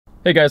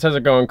Hey guys, how's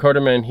it going?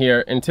 CoderMan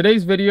here. In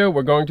today's video,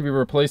 we're going to be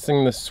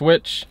replacing the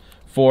switch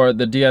for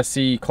the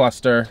DSC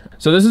cluster.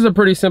 So this is a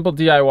pretty simple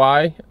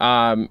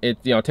DIY.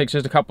 It takes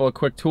just a couple of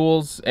quick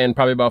tools and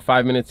probably about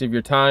 5 minutes of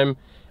your time.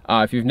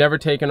 If you've never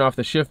taken off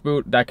the shift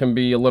boot, that can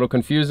be a little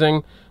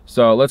confusing.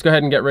 So let's go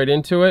ahead and get right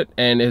into it.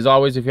 And as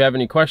always, if you have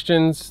any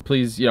questions,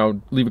 please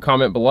leave a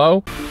comment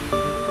below.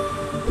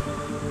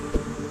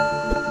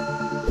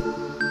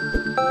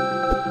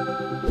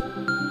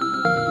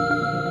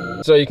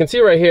 So you can see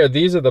right here,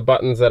 these are the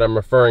buttons that I'm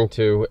referring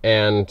to,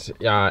 and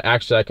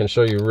actually I can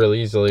show you real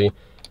easily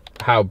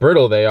how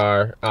brittle they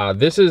are.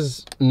 This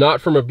is not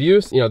from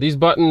abuse. These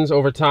buttons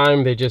over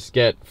time, they just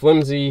get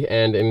flimsy,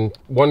 and in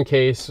one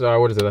case,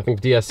 what is it? I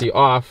think DSC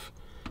off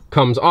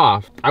comes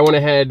off. I went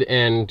ahead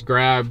and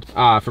grabbed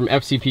from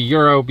FCP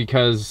Euro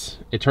because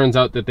it turns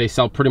out that they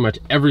sell pretty much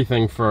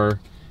everything for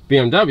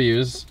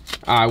BMWs.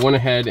 I went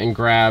ahead and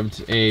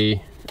grabbed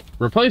a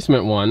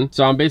replacement one.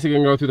 So I'm basically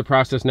gonna go through the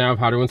process now of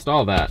how to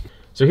install that.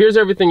 So here's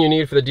everything you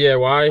need for the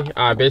DIY.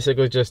 I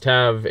basically just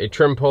have a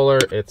trim puller.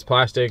 It's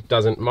plastic,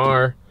 doesn't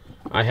mar.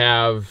 I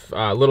have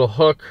a little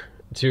hook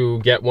to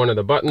get one of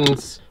the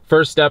buttons.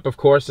 First step, of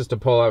course, is to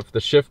pull out the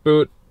shift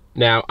boot.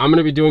 Now, I'm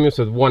gonna be doing this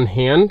with one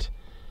hand,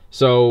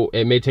 so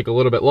it may take a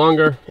little bit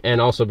longer and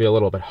also be a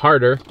little bit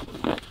harder.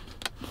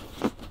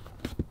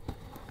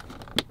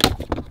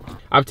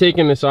 I've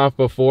taken this off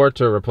before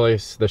to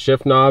replace the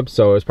shift knob,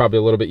 so it's probably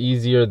a little bit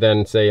easier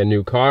than, say, a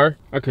new car.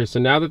 Okay,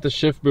 so now that the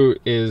shift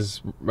boot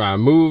is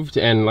moved,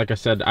 and like I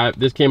said,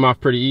 this came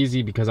off pretty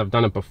easy because I've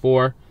done it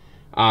before.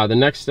 The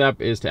next step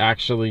is to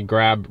actually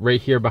grab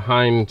right here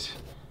behind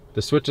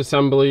the switch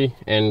assembly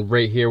and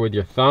right here with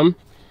your thumb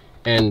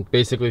and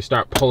basically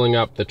start pulling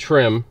up the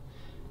trim.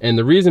 And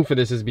the reason for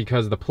this is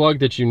because the plug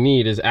that you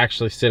need is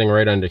actually sitting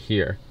right under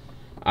here.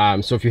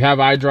 So if you have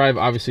iDrive,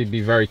 obviously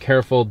be very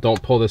careful.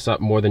 Don't pull this up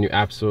more than you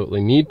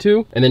absolutely need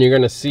to. And then you're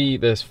gonna see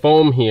this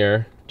foam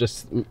here,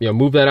 just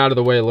move that out of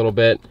the way a little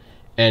bit.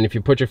 And if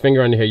you put your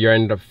finger under here, you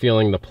end up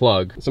feeling the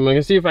plug. So I'm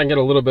gonna see if I can get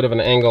a little bit of an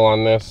angle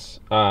on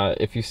this.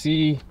 If you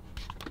see,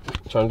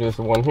 trying to do this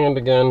with one hand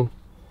again.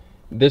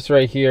 This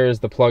right here is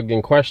the plug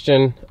in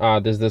question.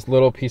 There's this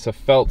little piece of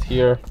felt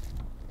here.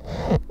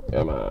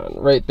 Come on,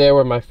 right there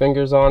where my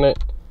finger's on it,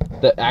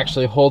 that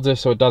actually holds it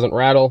so it doesn't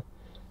rattle.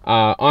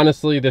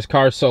 Honestly, this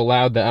car is so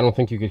loud that I don't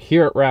think you could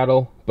hear it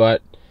rattle,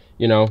 but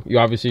you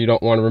obviously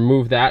don't want to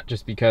remove that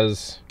just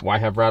because why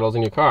have rattles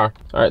in your car?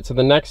 All right, so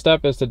the next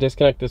step is to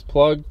disconnect this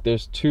plug.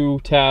 There's two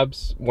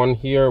tabs, one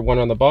here, one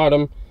on the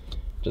bottom.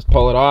 Just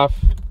pull it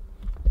off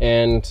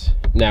and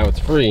now it's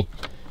free.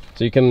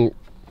 So you can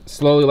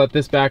slowly let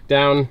this back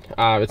down.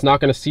 It's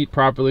not going to seat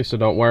properly, so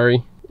don't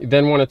worry. You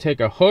then want to take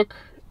a hook,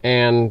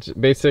 and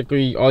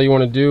basically all you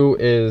want to do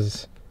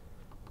is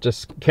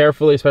just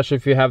carefully, especially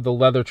if you have the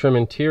leather trim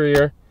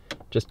interior,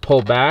 just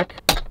pull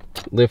back,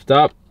 lift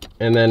up,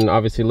 and then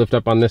obviously lift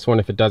up on this one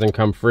if it doesn't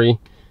come free.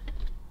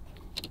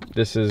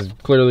 This is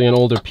clearly an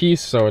older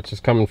piece, so it's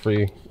just coming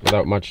free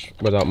without much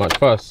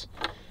fuss.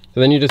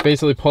 So then you just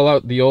basically pull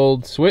out the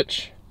old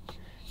switch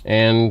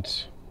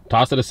and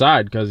toss it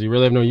aside because you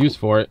really have no use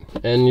for it.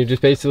 And you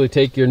just basically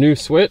take your new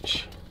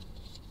switch,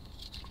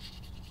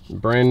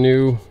 brand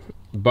new,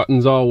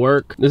 buttons all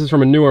work. This is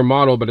from a newer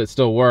model, but it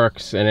still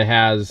works, and it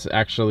has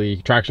actually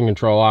traction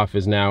control off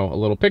is now a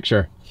little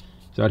picture.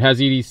 So it has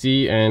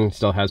EDC and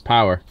still has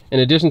power. In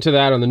addition to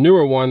that, on the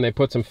newer one, they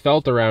put some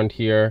felt around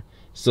here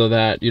so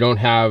that you don't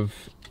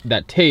have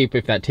that tape.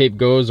 If that tape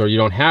goes or you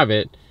don't have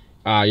it,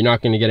 you're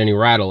not going to get any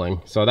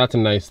rattling. So that's a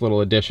nice little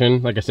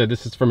addition. Like I said,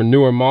 this is from a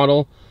newer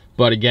model,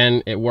 but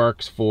again, it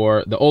works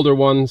for the older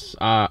ones.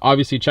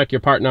 Obviously, check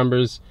your part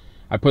numbers.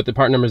 I put the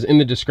part numbers in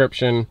the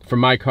description. For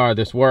my car,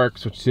 this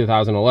works, which is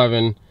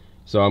 2011.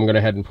 So I'm gonna go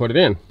ahead and put it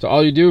in. So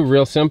all you do,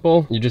 real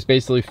simple, you just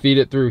basically feed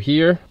it through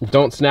here.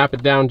 Don't snap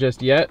it down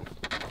just yet.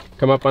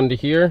 Come up under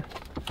here,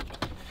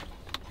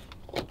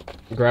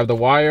 grab the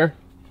wire.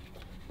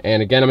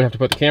 And again, I'm gonna have to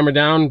put the camera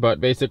down, but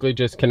basically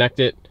just connect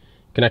it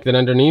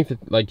underneath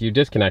like you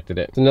disconnected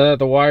it. So now that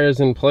the wire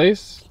is in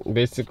place,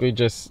 basically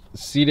just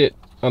seat it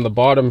on the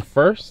bottom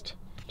first,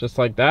 just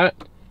like that,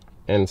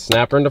 and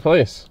snap her into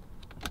place.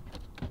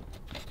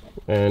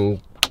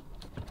 And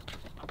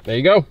there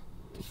you go,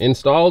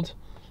 installed.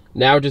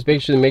 Now just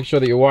make sure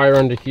that your wire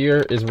under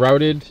here is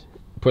routed.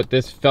 Put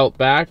this felt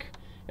back,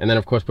 and then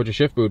of course put your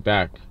shift boot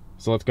back.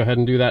 So let's go ahead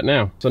and do that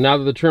now. So now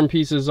that the trim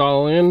piece is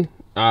all in,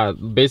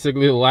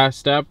 basically the last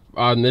step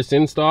on this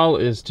install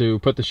is to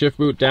put the shift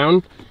boot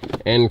down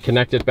and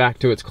connect it back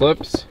to its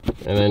clips,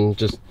 and then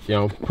just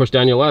push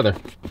down your leather,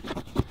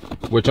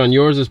 which on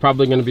yours is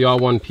probably going to be all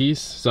one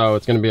piece, so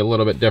it's going to be a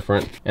little bit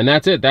different. And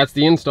that's it. That's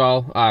the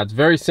install. It's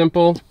very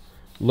simple.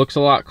 Looks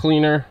a lot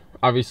cleaner.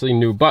 Obviously,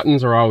 new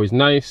buttons are always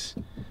nice.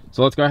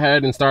 So let's go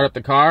ahead and start up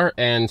the car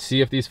and see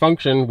if these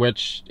function,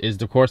 which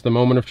is, of course, the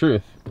moment of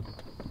truth.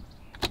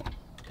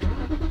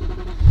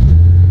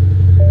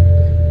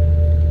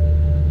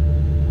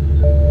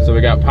 So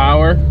we got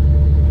power.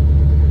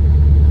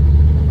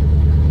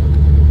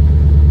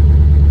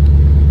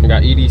 We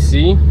got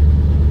EDC.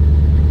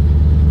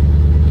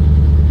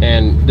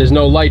 And there's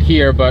no light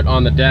here, but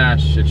on the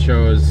dash it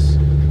shows,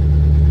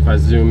 if I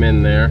zoom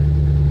in there,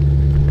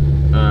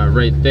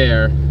 right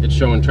there, it's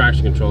showing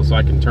traction control, so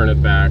I can turn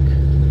it back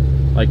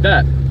like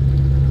that.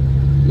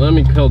 Let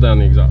me kill down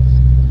the exhaust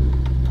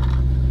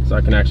so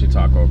I can actually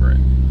talk over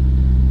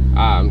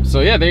it.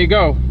 So yeah, there you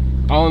go.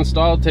 All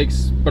installed,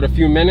 takes but a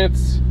few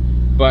minutes,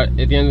 but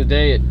at the end of the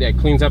day, it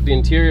cleans up the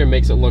interior,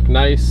 makes it look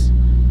nice.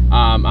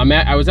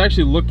 I was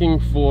actually looking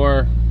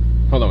for,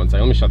 hold on one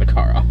second, let me shut the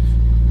car off.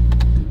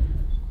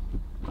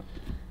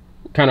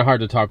 Kind of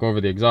hard to talk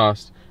over the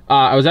exhaust.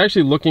 I was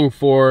actually looking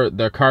for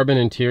the carbon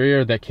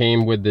interior that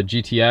came with the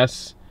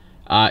GTS.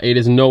 It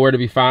is nowhere to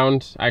be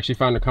found. I actually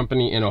found a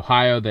company in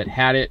Ohio that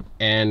had it,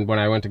 and when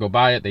I went to go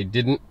buy it, they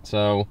didn't.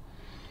 So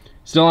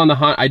still on the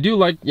hunt. I do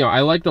like,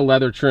 I like the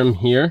leather trim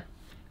here.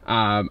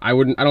 I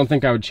don't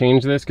think I would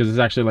change this because it's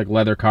actually like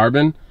leather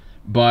carbon,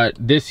 but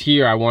this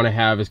here I want to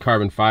have is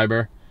carbon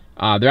fiber.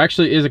 There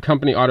actually is a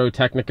company, Auto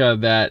Technica,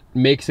 that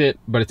makes it,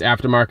 but it's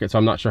aftermarket, so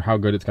I'm not sure how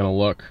good it's going to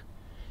look.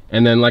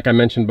 And then, like I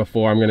mentioned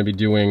before, I'm going to be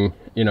doing,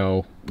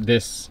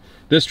 this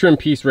trim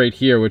piece right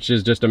here, which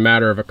is just a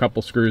matter of a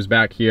couple screws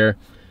back here.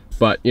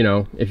 But,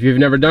 if you've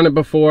never done it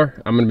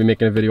before, I'm going to be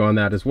making a video on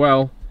that as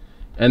well.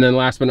 And then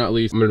last but not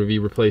least, I'm going to be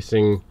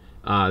replacing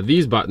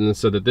these buttons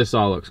so that this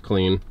all looks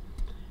clean.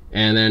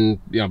 And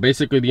then,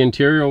 basically the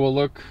interior will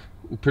look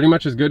pretty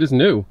much as good as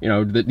new.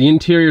 The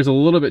interior is a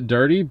little bit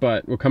dirty,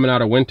 but we're coming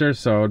out of winter,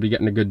 so I'll be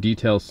getting a good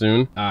detail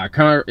soon.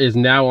 Car is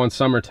now on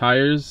summer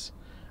tires.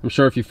 I'm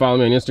sure if you follow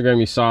me on Instagram,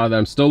 you saw that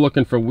I'm still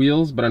looking for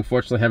wheels, but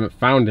unfortunately haven't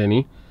found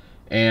any.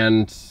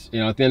 And,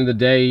 at the end of the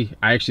day,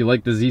 I actually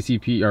like the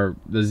ZCP or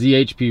the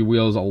ZHP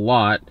wheels a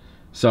lot.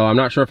 So I'm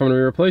not sure if I'm going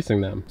to be replacing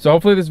them. So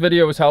hopefully this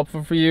video was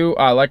helpful for you.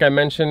 Like I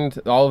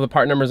mentioned, all of the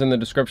part numbers in the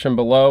description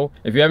below.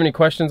 If you have any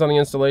questions on the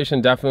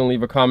installation, definitely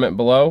leave a comment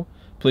below.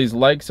 Please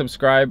like,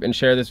 subscribe, and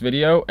share this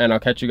video, and I'll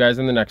catch you guys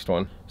in the next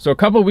one. So a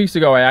couple of weeks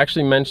ago, I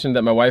actually mentioned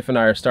that my wife and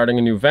I are starting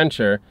a new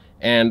venture,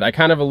 and I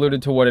kind of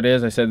alluded to what it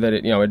is. I said that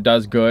it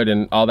does good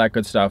and all that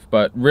good stuff,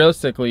 but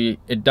realistically,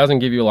 it doesn't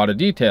give you a lot of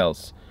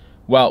details.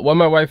 Well, what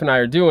my wife and I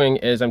are doing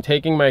is I'm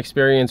taking my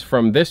experience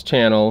from this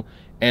channel,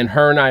 and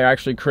her and I are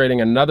actually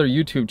creating another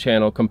YouTube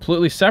channel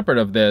completely separate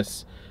of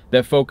this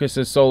that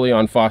focuses solely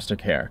on foster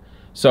care.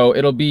 So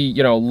it'll be,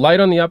 light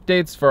on the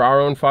updates for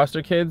our own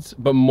foster kids,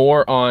 but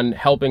more on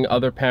helping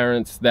other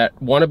parents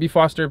that want to be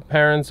foster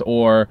parents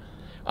or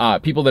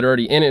people that are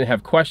already in it and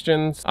have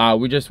questions.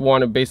 We just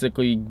want to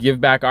basically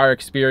give back our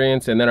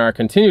experience and then our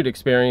continued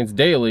experience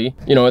daily.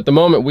 At the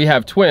moment we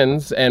have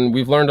twins, and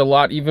we've learned a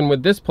lot even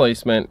with this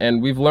placement,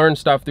 and we've learned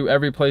stuff through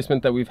every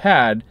placement that we've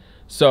had.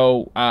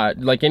 So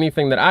like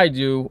anything that I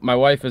do, my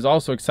wife is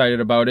also excited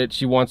about it.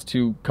 She wants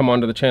to come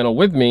onto the channel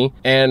with me,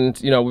 and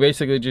we're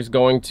basically just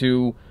going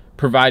to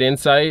provide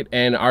insight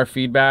and our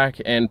feedback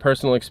and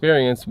personal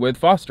experience with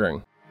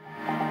fostering.